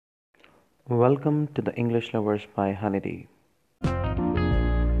Welcome to the English Lovers by Honeydee.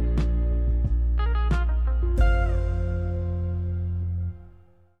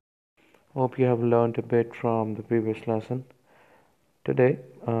 Hope you have learned a bit from the previous lesson. Today,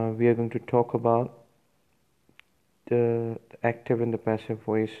 we are going to talk about the active and the passive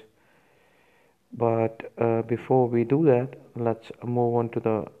voice. But before we do that, let's move on to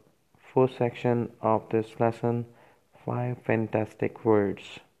the first section of this lesson: 5 fantastic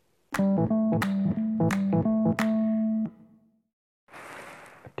words.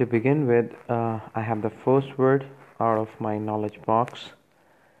 To begin with, I have the first word out of my knowledge box.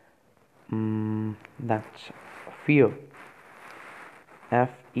 That's fear.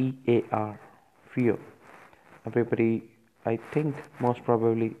 Fear. Fear. Everybody, I think most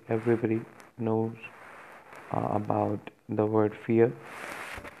probably everybody knows about the word fear,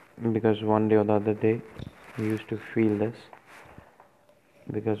 because one day or the other day we used to feel this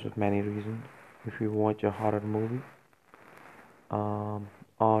because of many reasons. If you watch a horror movie,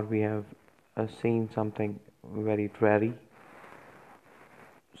 or we have seen something very dreary,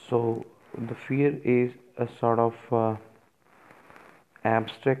 so the fear is a sort of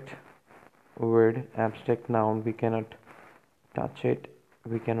abstract word, abstract noun. We cannot touch it,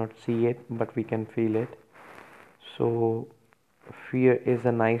 we cannot see it, but we can feel it. So fear is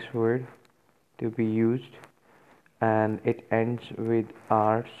a nice word to be used, and it ends with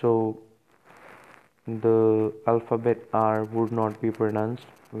R, so the alphabet R would not be pronounced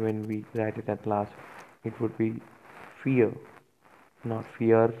when we write it at last. It would be fear, not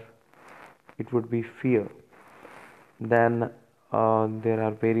fear. It would be fear. Then there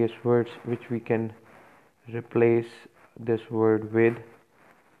are various words which we can replace this word with.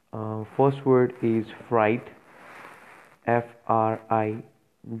 First word is fright. Frigst.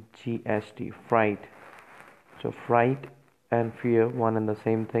 Fright. So fright and fear, one and the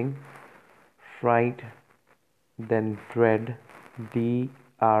same thing. Fright, then dread. Dread.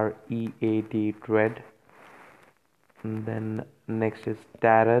 Dread. And then next is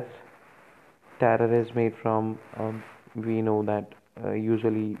terror. Terror is made from, we know that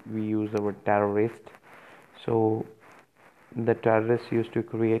usually we use the word terrorist. So the terrorists used to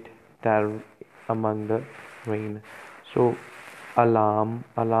create terror among the rain. So alarm.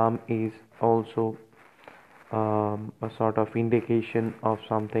 Alarm is also a sort of indication of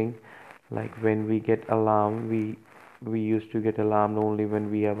something. Like when we get alarm, we used to get alarmed only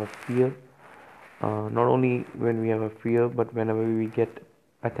when we have a fear. Not only when we have a fear, but whenever we get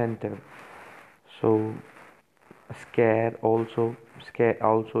attentive. So scare also. Scare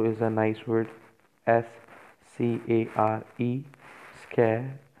also is a nice word. SCARE.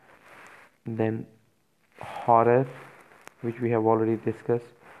 Scare. Then horror, which we have already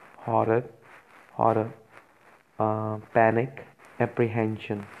discussed. Horror. Panic.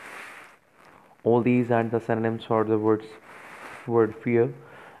 Apprehension. All these are the synonyms for the word fear,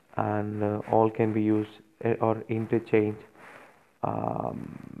 and all can be used or interchanged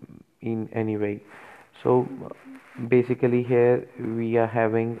in any way. So basically here we are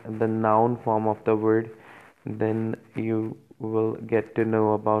having the noun form of the word. Then you will get to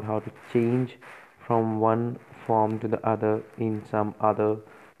know about how to change from one form to the other in some other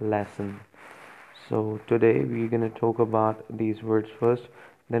lesson. So today we're going to talk about these words first,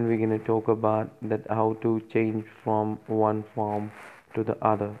 then we're going to talk about that how to change from one form to the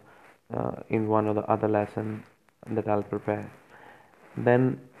other in one or the other lesson that I'll prepare.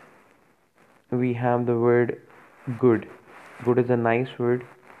 Then we have the word good. Good is a nice word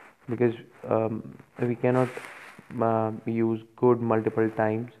because we cannot use good multiple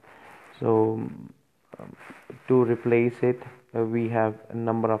times. So to replace it, we have a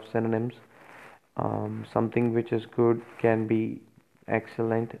number of synonyms. Something which is good can be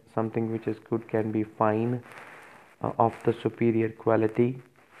excellent, something which is good can be fine, of the superior quality.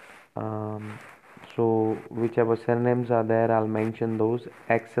 So whichever synonyms are there, I'll mention those: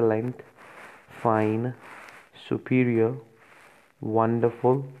 excellent, fine, superior,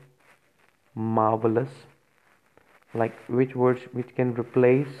 wonderful, marvelous. Like which words which can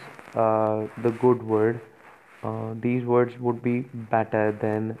replace the good word. These words would be better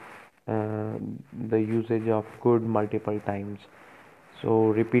than the usage of good multiple times.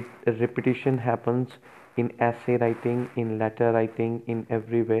 So repetition happens in essay writing, in letter writing, in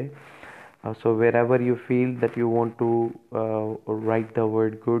every way. So wherever you feel that you want to write the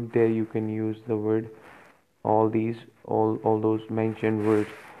word good, there you can use the word, all those mentioned words: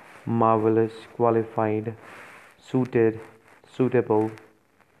 marvelous, qualified, suited, suitable,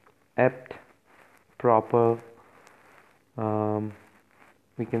 apt, proper,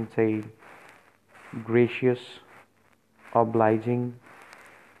 we can say gracious, obliging,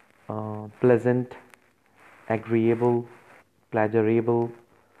 pleasant, agreeable, pleasurable,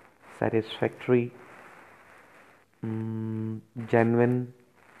 satisfactory, genuine,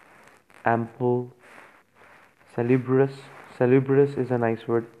 ample, salubrious. Salubrious is a nice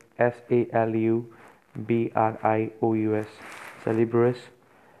word. Salubrious. Salubrious,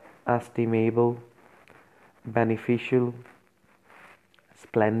 estimable, beneficial,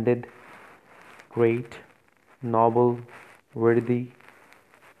 splendid, great, noble, worthy,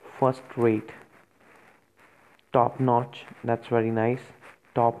 first rate, top notch. That's very nice.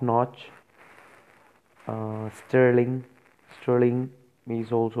 Top notch, sterling. Sterling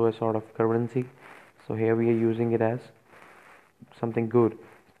is also a sort of currency. So here we are using it as something good.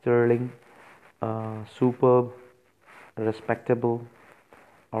 Sterling, superb, respectable,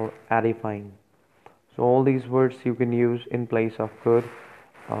 or edifying. So all these words you can use in place of good.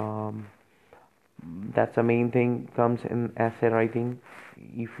 Um, that's the main thing comes in essay writing.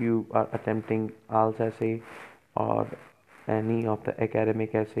 If you are attempting IELTS essay or any of the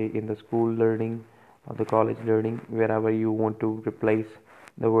academic essay in the school learning or the college learning, wherever you want to replace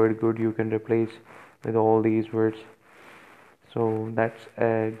the word good, you can replace with all these words. So that's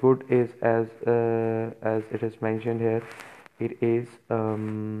good is as it is mentioned here, it is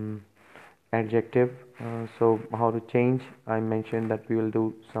adjective. So how to change, I mentioned that we will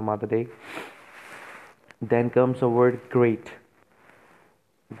do some other day. Then comes the word great.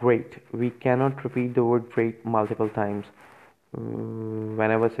 Great, we cannot repeat the word great multiple times.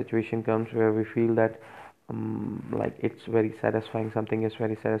 Whenever situation comes where we feel that like it's very satisfying, something is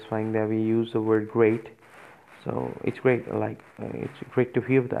very satisfying, there we use the word great. So it's great, like it's great to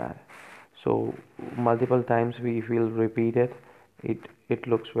hear that. So multiple times we will repeat it, it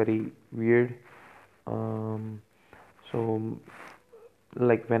looks very weird. So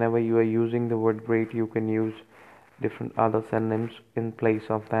like whenever you are using the word great, you can use different other synonyms in place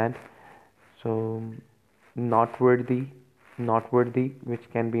of that. So not worthy, not worthy, which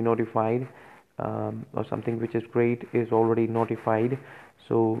can be notified, or something which is great is already notified.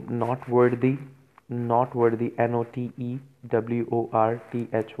 So not worthy, not worthy, NOTEWORTHY,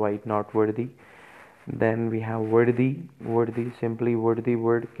 not worthy. Then we have worthy. Worthy, simply worthy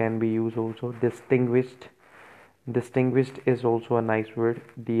word can be used also. Distinguished. Distinguished is also a nice word.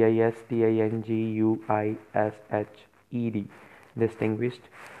 DISTINGUISHED. Distinguished.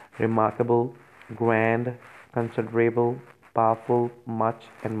 Remarkable, grand, considerable, powerful, much,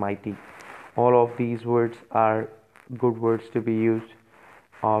 and mighty. All of these words are good words to be used,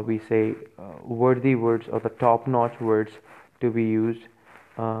 or we say worthy words, or the top notch words to be used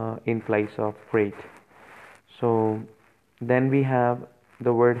in place of great. So then we have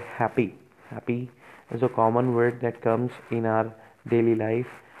the word happy. Happy is a common word that comes in our daily life,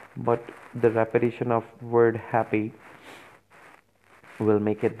 but the repetition of word happy will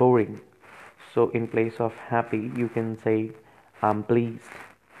make it boring. So in place of happy, you can say I'm pleased,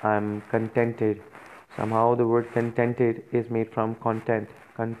 I'm contented. Somehow the word contented is made from content.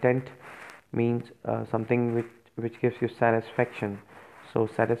 Content means something which gives you satisfaction. So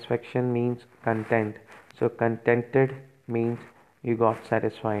satisfaction means content. So contented means you got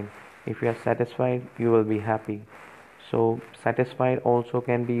satisfied. If you are satisfied, you will be happy. So satisfied also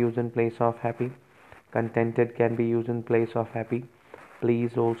can be used in place of happy. Contented can be used in place of happy.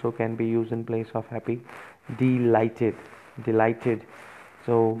 Pleased also can be used in place of happy. Delighted. Delighted.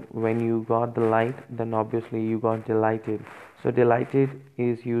 So when you got the light, then obviously you got delighted. So delighted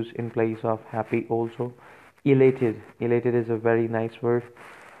is used in place of happy also. Elated. Elated is a very nice word.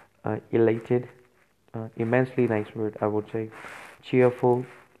 Elated. Immensely nice word, I would say. Cheerful.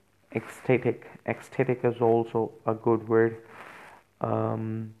 Ecstatic. Ecstatic is also a good word.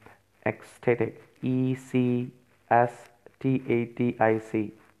 Ecstatic. ECSTATIC.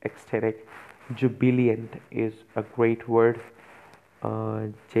 Ecstatic. Jubilant is a great word.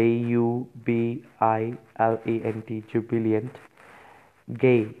 JUBILANT. Jubilant.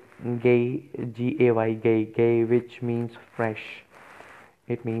 Gay. Gay. GAY. Gay. Gay, which means fresh.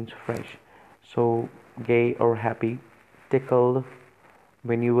 It means fresh. So gay or happy. Tickled.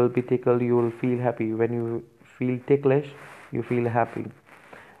 When you will be tickled, you will feel happy. When you feel ticklish, you feel happy.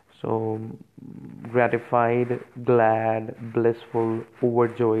 So gratified, glad, blissful,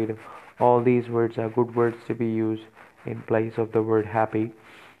 overjoyed, all these words are good words to be used in place of the word happy.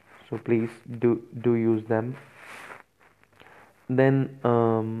 So please do use them. Then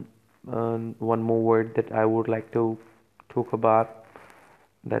one more word that I would like to talk about,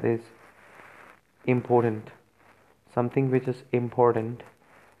 that is important. Something which is important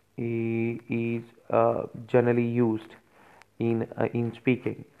is generally used in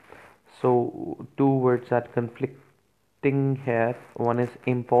speaking. So two words are thing here. One is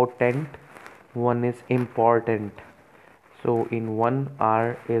important, one is important. So in one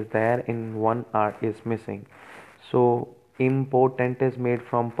R is there, in one R is missing. So important is made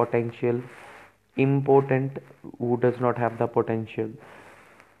from potential. Important, who does not have the potential.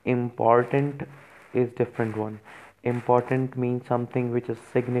 Important is different one. Important means something which is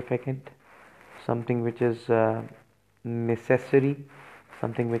significant, something which is necessary,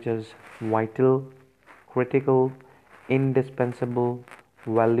 something which is vital, critical, indispensable,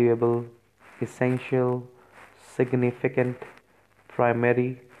 valuable, essential, significant,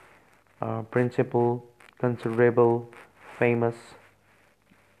 primary, principal, considerable, famous,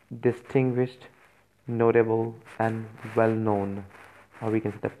 distinguished, notable, and well known. Or we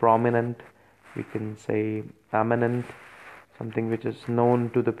can say the prominent, we can say eminent, something which is known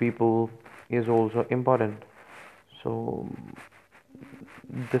to the people is also important. So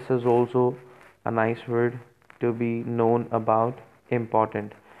this is also a nice word to be known about.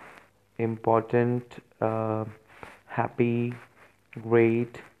 Important, important, happy,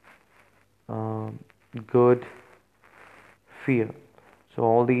 great, uh, good, fear. So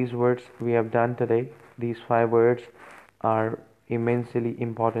all these words we have done today, these five words are immensely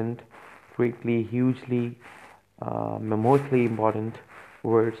important, greatly, hugely, immensely important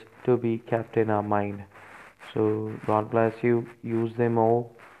words to be kept in our mind. So God bless you, use them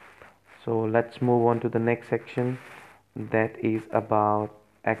all. So let's move on to the next section, that is about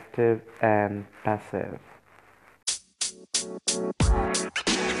active and passive.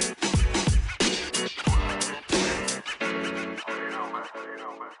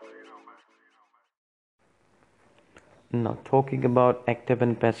 Now, talking about active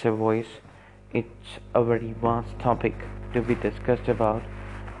and passive voice, it's a very vast topic to be discussed about.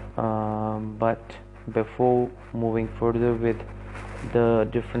 But before moving further with the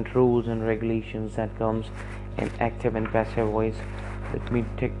different rules and regulations that comes in active and passive voice, let me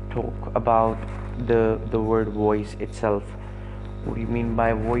talk about the word voice itself. What do you mean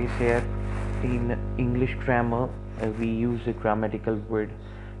by voice here? In English grammar, we use a grammatical word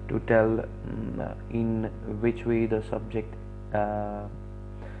to tell in which way the subject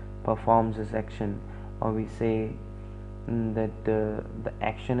performs this action, or we say that the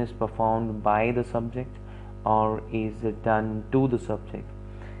action is performed by the subject or is it done to the subject.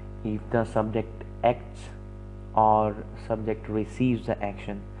 If the subject acts or subject receives the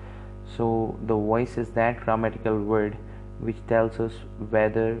action. So the voice is that grammatical word which tells us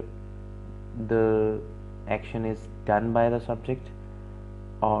whether the action is done by the subject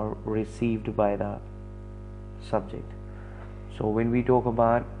or received by the subject. So when we talk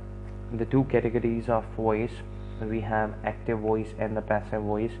about the two categories of voice, we have active voice and the passive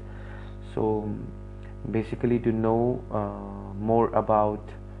voice. So basically, to know more about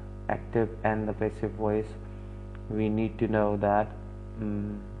active and the passive voice, we need to know that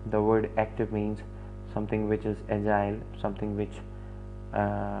the word active means something which is agile, something which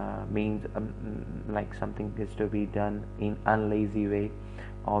means like something is to be done in unlazy way,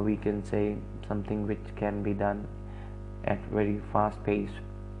 or we can say something which can be done at very fast pace.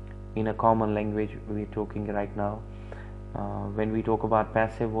 In a common language we're talking right now. When we talk about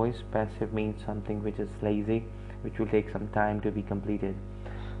passive voice, passive means something which is lazy, which will take some time to be completed.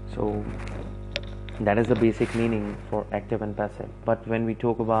 So that is the basic meaning for active and passive. But when we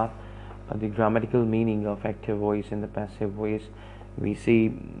talk about the grammatical meaning of active voice and the passive voice, we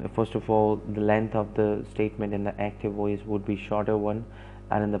see first of all the length of the statement in the active voice would be shorter one,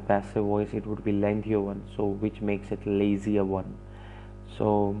 and in the passive voice it would be lengthier one, so which makes it lazier one.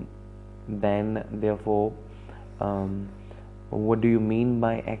 So then therefore what do you mean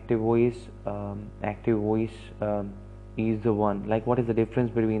by active voice? Active voice is the one, like, what is the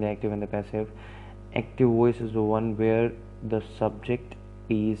difference between the active and the passive? Active voice is the one where the subject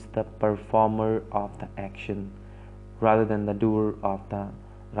is the performer of the action rather than the doer of the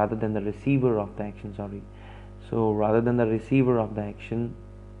rather than the receiver of the action, sorry. So rather than the receiver of the action,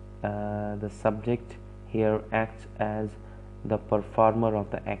 the subject here acts as the performer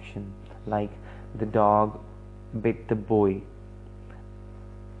of the action. Like the dog bit the boy.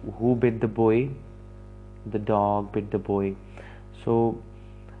 Who bit the boy? The dog bit the boy. So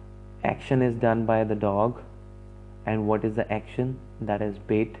action is done by the dog, and what is the action? That is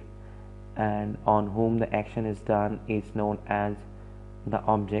bit, and on whom the action is done is known as the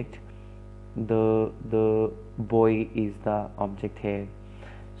object. The boy is the object here.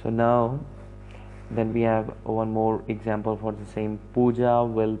 So now then we have one more example for the same. Pooja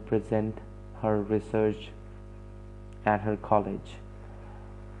will present her research at her college.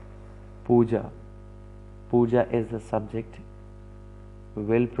 Pooja is the subject.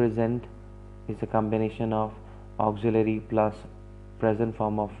 Will present is a combination of auxiliary plus present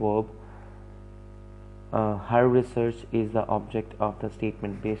form of verb. Her research is the object of the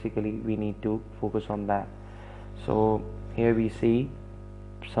statement. Basically, we need to focus on that. So here we see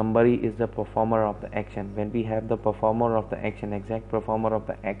somebody is the performer of the action. When we have the performer of the action, exact performer of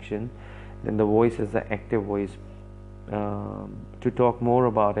the action, then the voice is the active voice. To talk more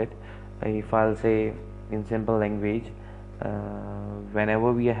about it, if I'll say in simple language,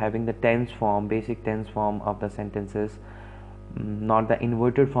 whenever we are having the tense form, basic tense form of the sentences, not the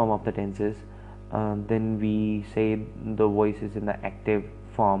inverted form of the tenses, then we say the voice is in the active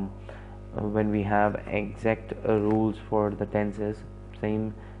form. When we have exact rules for the tenses,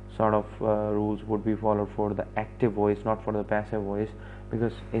 same sort of rules would be followed for the active voice, not for the passive voice,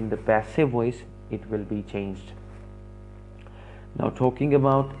 because in the passive voice it will be changed. Now talking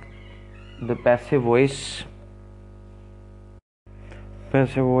about the passive voice,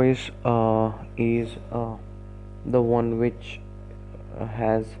 is the one which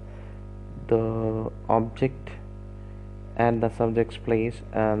has the object and the subject's place,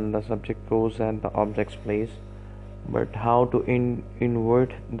 and the subject goes at the object's place. But how to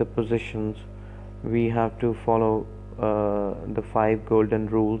invert the positions, we have to follow the 5 golden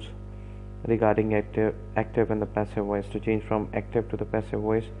rules regarding active and the passive voice. To change from active to the passive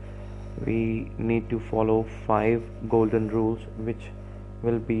voice, we need to follow 5 golden rules, which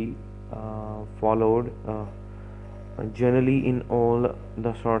will be followed generally in all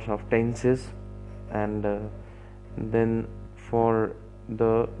the sorts of tenses, and then for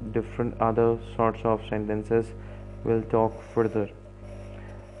the different other sorts of sentences we'll talk further.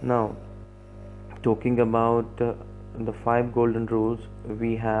 Now talking about the 5 golden rules,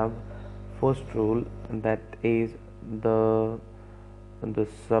 we have first rule, that is the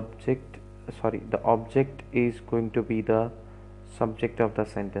object is going to be the subject of the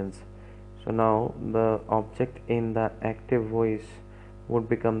sentence. So now the object in the active voice would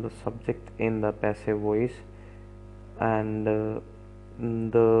become the subject in the passive voice, and the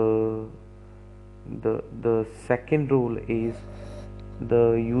second rule is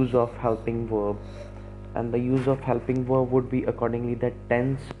the use of helping verb, and the use of helping verb would be accordingly the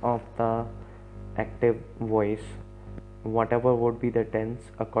tense of the active voice. Whatever would be the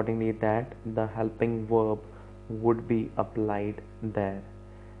tense, accordingly that the helping verb would be applied there.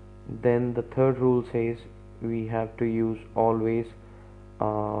 Then the third rule says we have to use always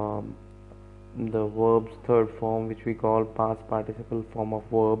the verb's third form, which we call past participle form of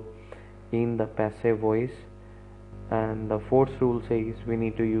verb, in the passive voice. And the fourth rule says we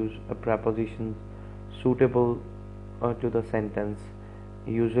need to use a preposition suitable to the sentence.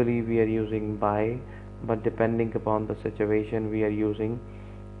 Usually we are using by, but depending upon the situation we are using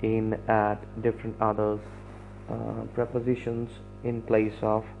in at different other prepositions in place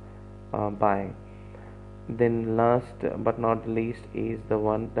of by. Then last but not the least is the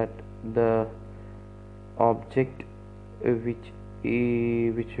one that the object which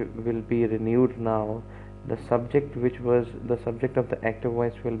will be renewed now. The subject which was the subject of the active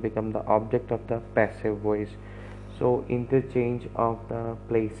voice will become the object of the passive voice. So interchange of the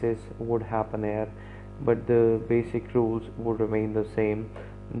places would happen here, but the basic rules would remain the same.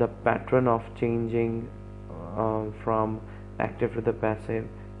 The pattern of changing from active to the passive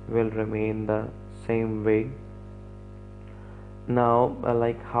will remain the same way. Now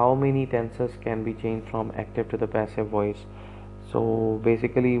like how many tenses can be changed from active to the passive voice? So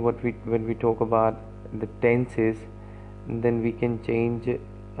basically when we talk about the tenses, then we can change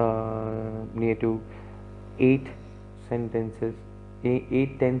near to 8 tenses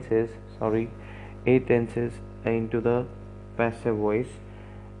into the passive voice.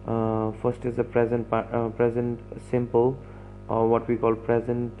 First is the present simple, or what we call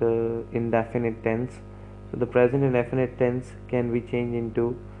present indefinite tense. So the present indefinite tense can be changed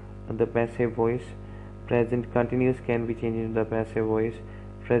into the passive voice. Present continuous can be changed into the passive voice.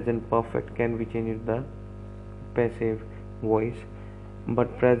 Present perfect can be changed into the passive voice,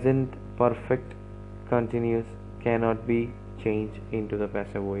 but present perfect continuous cannot be changed into the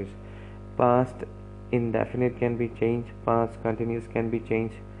passive voice. Past indefinite can be changed, past continuous can be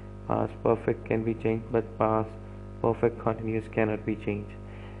changed, past perfect can be changed, but past perfect continuous cannot be changed.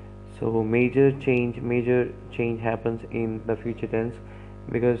 So major change happens in the future tense,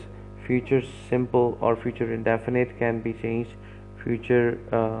 because future simple or future indefinite can be changed. Future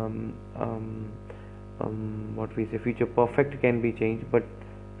what we say, future perfect can be changed, but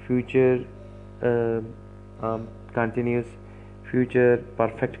future continuous, future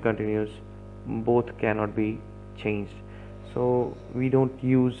perfect continuous, both cannot be changed. So we don't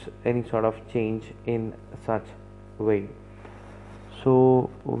use any sort of change in such way.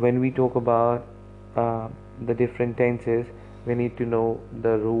 So when we talk about the different tenses, we need to know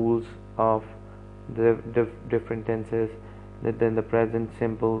the rules of the different tenses, then the present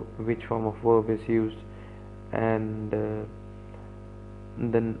simple, which form of verb is used, and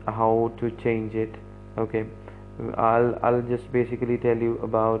then how to change it. Okay, I'll just basically tell you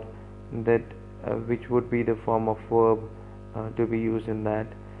about that, which would be the form of verb to be used in that.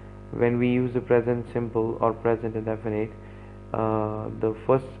 When we use the present simple or present indefinite, the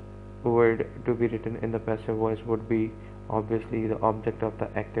first word to be written in the passive voice would be obviously the object of the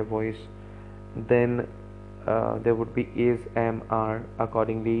active voice. Then there would be is, am, are.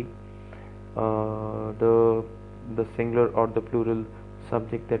 Accordingly, the singular or the plural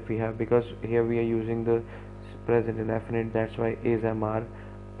subject that we have, because here we are using the present indefinite, that's why is, am, are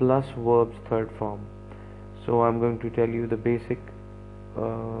plus verb's third form. So I'm going to tell you the basic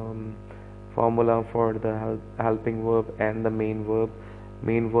formula for the helping verb and the main verb.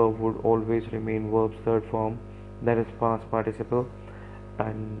 Main verb would always remain verb's third form, that is past participle,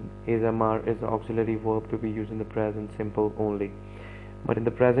 and is, am, are is the auxiliary verb to be used in the present simple only. But in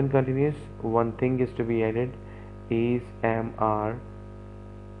the present continuous, one thing is to be added: is, am, are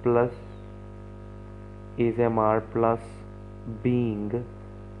plus is, am, are plus being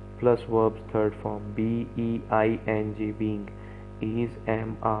plus verb's third form, being, being, is,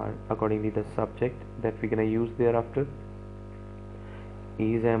 am, are. Accordingly, the subject that we're gonna use thereafter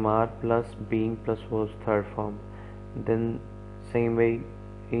is, am, are plus being plus verb's third form. Then same way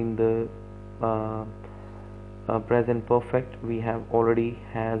in the present perfect, we have already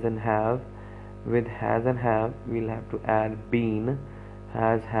has and have. With has and have, we'll have to add been,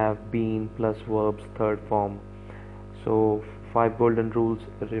 has, have, been plus verb's third form. So 5 golden rules,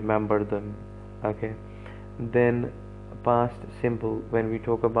 remember them. Okay, then past simple. When we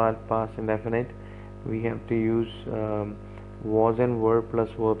talk about past indefinite, we have to use was and were plus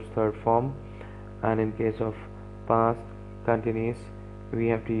verb's third form, and in case of past continuous, we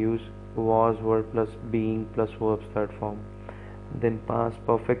have to use was, were plus being plus verb's third form. Then past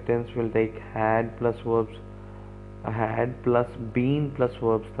perfect tense will take had plus been plus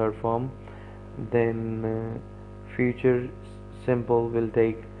verb's third form. Then future simple will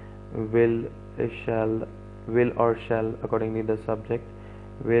take will, shall, will or shall. Accordingly, the subject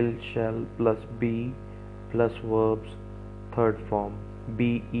will, shall plus be plus verb's third form,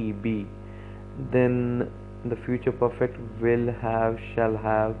 be. Then the future perfect will have, shall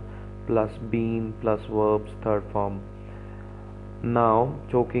have plus been plus verb's third form. Now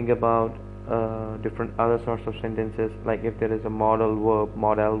talking about different other sorts of sentences, like if there is a modal verb,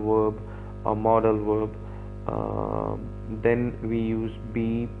 or modal verb, then we use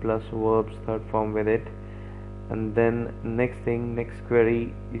be plus verb's third form with it. And then next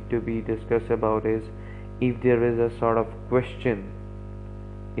query to be discussed about is, if there is a sort of question,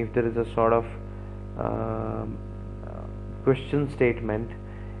 if there is a sort of question statement,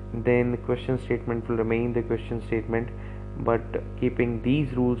 then the question statement will remain the question statement, but keeping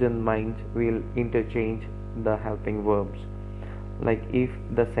these rules in mind, we'll interchange the helping verbs. Like if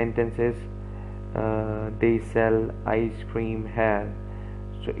the sentence is they sell ice cream here,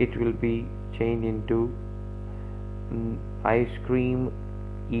 so it will be changed into ice cream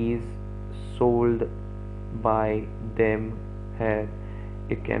is sold by them here.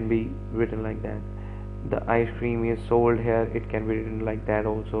 It can be written like that. The ice cream is sold here, it can be written like that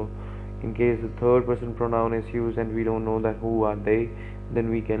also. In case the third person pronoun is used and we don't know that who are they, then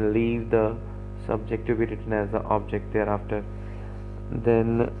we can leave the subject to be written as the object thereafter.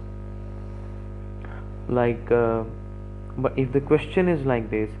 Then like but if the question is like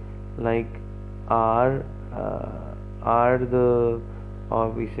this, like are the, or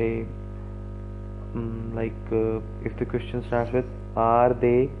we say if the question starts with are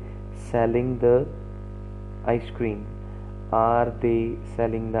they selling the ice cream, are they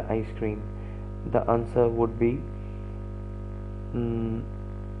selling the ice cream, the answer would be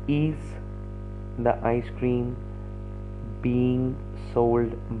is the ice cream being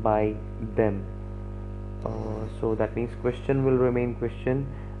sold by them. So that means question will remain question,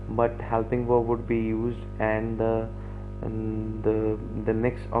 but helping verb would be used, and the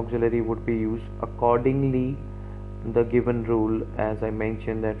next auxiliary would be used accordingly. The given rule, as I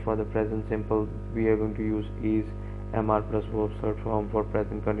mentioned, that for the present simple we are going to use is, mr plus verb's third form. For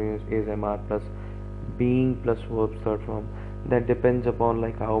present continuous, is, mr plus being plus verb's third form. That depends upon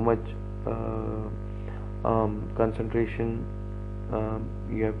like how much concentration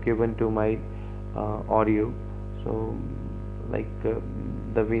you have given to my audio. So like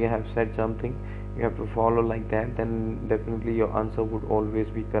the way I have said something, you have to follow like that, then definitely your answer would always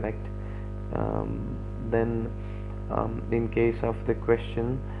be correct. Then in case of the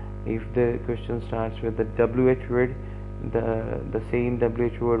question, If the question starts with the WH word, the same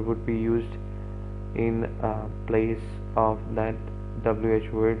WH word would be used in place of that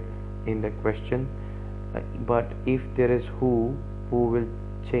WH word in the question. But if there is who will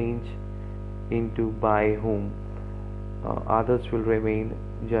change into by whom. Others will remain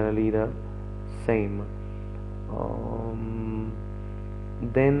generally the same. Um,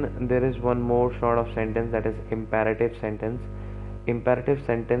 then there is one more sort of sentence, that is imperative sentence. Imperative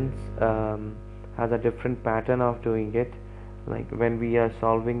sentence has a different pattern of doing it. Like when we are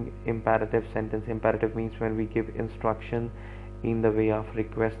solving imperative sentence, imperative means when we give instruction in the way of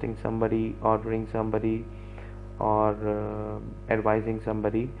requesting somebody, ordering somebody, or advising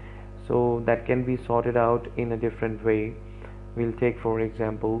somebody. So that can be sorted out in a different way. We'll take for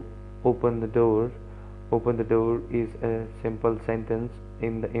example, open the door. Open the door is a simple sentence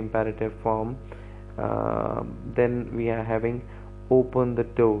in the imperative form. Then we are having open the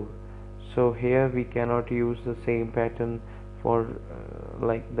door. So here we cannot use the same pattern for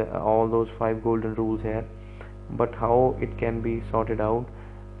like all those 5 golden rules here. But how it can be sorted out?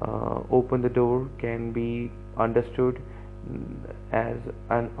 Open the door can be understood as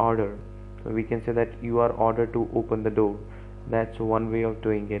an order. So we can say that you are ordered to open the door. That's one way of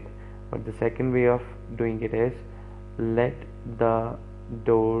doing it. But the second way of doing it is let the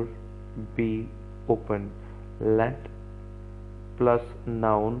door be open. Let plus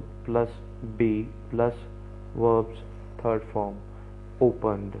noun plus be plus verbs third form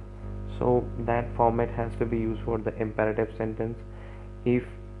opened. So that format has to be used for the imperative sentence. If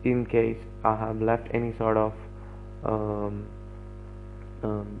in case I have left any sort of um,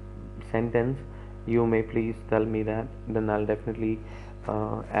 sentence, you may please tell me that, then I'll definitely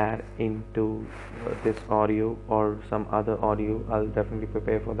add into this audio or some other audio. I'll definitely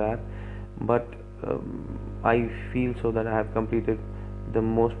prepare for that. But I feel so that I have completed the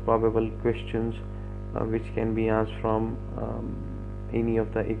most probable questions which can be asked from any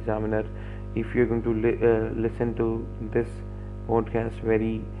of the examiner. If you're going to listen to this podcast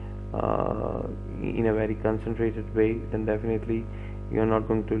very in a very concentrated way, then definitely you're not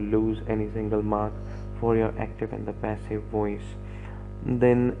going to lose any single mark for your active and the passive voice.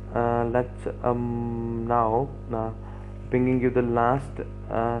 Then let's now bringing you the last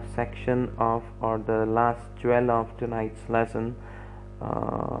section of, or the last jewel of tonight's lesson.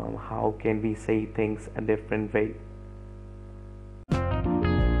 How can we say things a different way?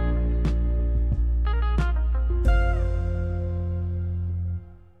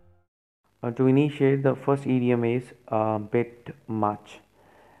 To initiate, the first idiom is a bit much.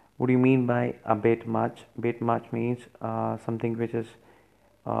 What do you mean by a bit much? Bit much means something which is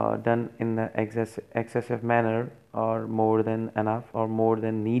done in the excessive manner, or more than enough, or more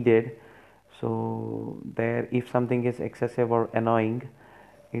than needed. So there, if something is excessive or annoying,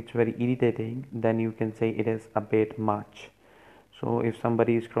 it's very irritating, then you can say it is a bit much. So if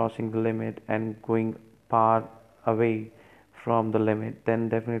somebody is crossing the limit and going far away from the limit, then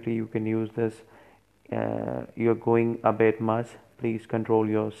definitely you can use this. You're going a bit much, please control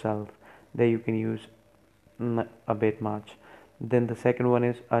yourself. There you can use a bit much. Then the second one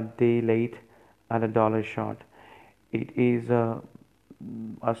is a day late and a dollar short. It is a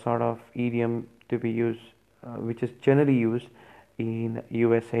sort of idiom to be used, which is generally used in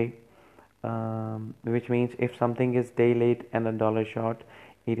USA, which means if something is day late and a dollar short,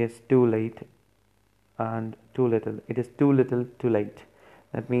 it is too late and too little. It is too little, too late.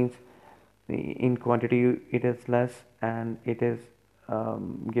 That means in quantity it is less, and it is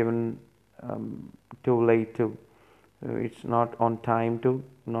given too late too. It's not on time too.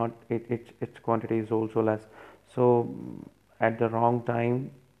 Not its quantity is also less. So at the wrong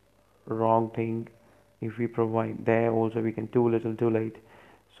time, wrong thing, if we provide, there also we can too little, too late.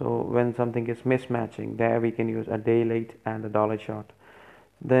 So when something is mismatching, there we can use a day late and a dollar short.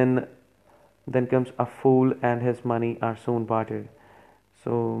 Then comes a fool and his money are soon parted.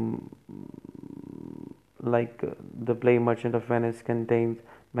 So like the play Merchant of Venice contains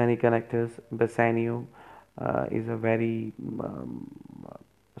many characters. Bassanio is a very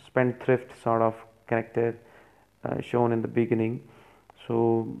spendthrift sort of character shown in the beginning.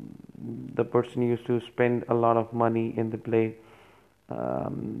 So the person used to spend a lot of money in the play,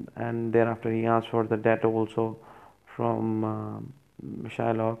 and thereafter he asked for the debt also from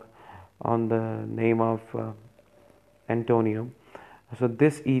Shylock on the name of Antonio. So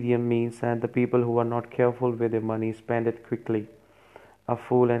this idiom means that the people who are not careful with their money spend it quickly. A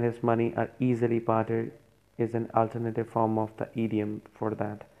fool and his money are easily parted is an alternative form of the idiom for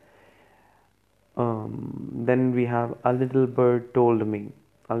that. Then we have a little bird told me.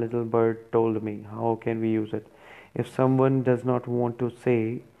 A little bird told me. How can we use it? If someone does not want to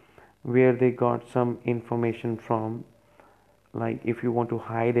say where they got some information from. Like if you want to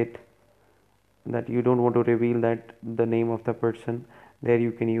hide it, that you don't want to reveal that the name of the person, there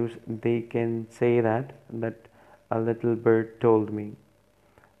you can use, they can say that a little bird told me.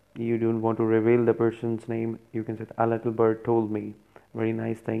 You don't want to reveal the person's name, you can say a little bird told me. Very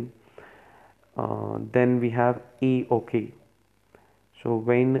nice thing. Then we have a-okay. So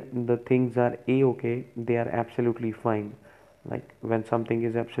when the things are a-okay, they are absolutely fine. Like when something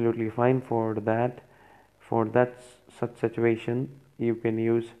is absolutely fine, for that such situation, you can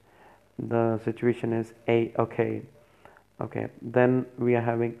use the situation is a-okay. Okay, then we are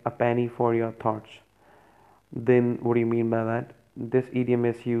having a penny for your thoughts. Then what do you mean by that? This idiom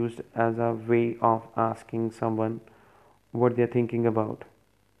is used as a way of asking someone what they're thinking about.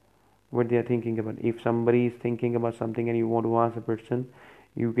 What they're thinking about. If somebody is thinking about something and you want to ask a person,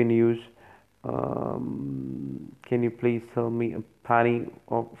 you can use, can you please tell me a penny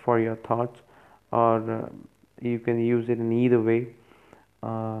for your thoughts? Or you can use it in either way.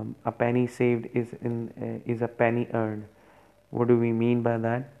 A penny saved is a penny earned. What do we mean by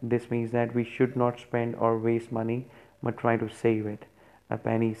that? This means that we should not spend or waste money, but try to save it. A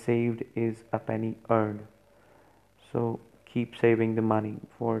penny saved is a penny earned. So keep saving the money.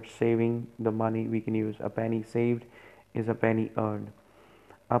 For saving the money, we can use a penny saved is a penny earned.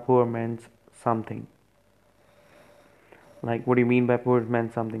 A poor man's something. Like, what do you mean by poor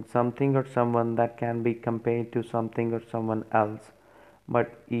man's something? Something or someone that can be compared to something or someone else,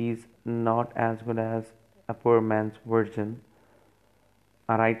 but is not as good as a poor man's version.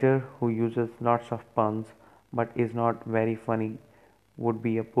 A writer who uses lots of puns but is not very funny would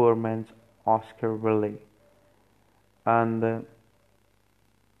be a poor man's Oscar Wilde. And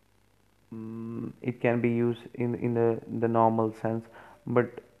it can be used in the normal sense,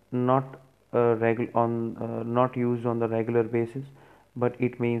 but not not used on the regular basis. But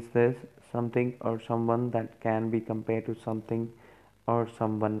it means this something or someone that can be compared to something or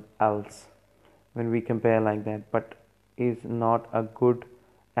someone else. When we compare like that, but is not a good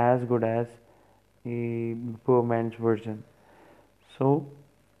as good as a poor man's version. So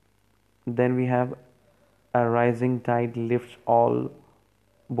then we have a rising tide lifts all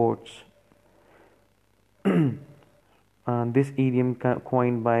boats. This idiom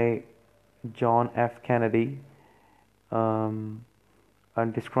coined by John F. Kennedy um,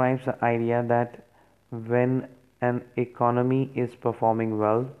 describes the idea that when an economy is performing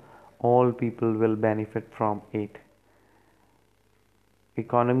well, all people will benefit from it.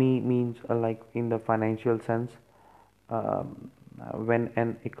 Economy means like in the financial sense, when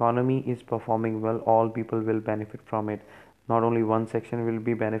an economy is performing well, all people will benefit from it. Not only one section will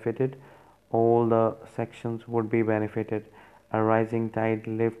be benefited, all the sections would be benefited. A rising tide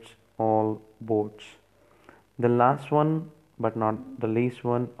lifts all boats. The last one, but not the least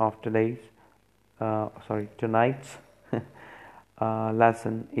one of tonight's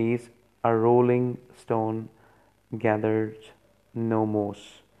lesson is a rolling stone gathers no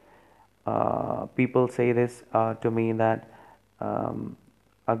moss. People say this to me that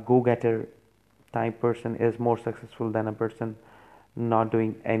a go-getter type person is more successful than a person not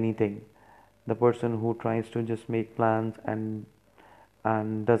doing anything. The person who tries to just make plans and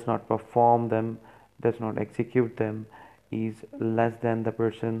does not perform them, does not execute them, is less than the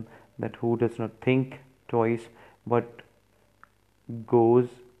person that who does not think twice but goes,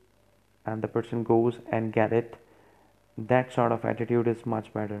 and the person goes and get it. That sort of attitude is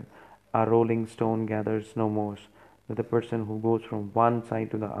much better. A rolling stone gathers no moss. The person who goes from one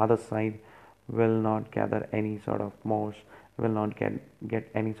side to the other side will not gather any sort of moss, will not get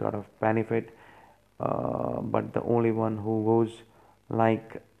any sort of benefit. But the only one who goes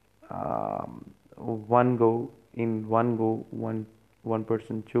like one go, one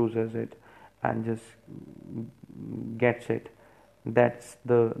person chooses it and just gets it. That's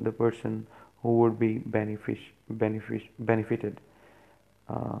the person who would be benefited.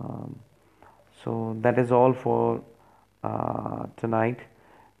 Um, so that is all for tonight.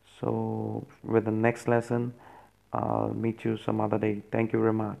 So with the next lesson, I'll meet you some other day. Thank you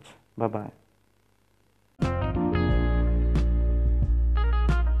very much. Bye bye.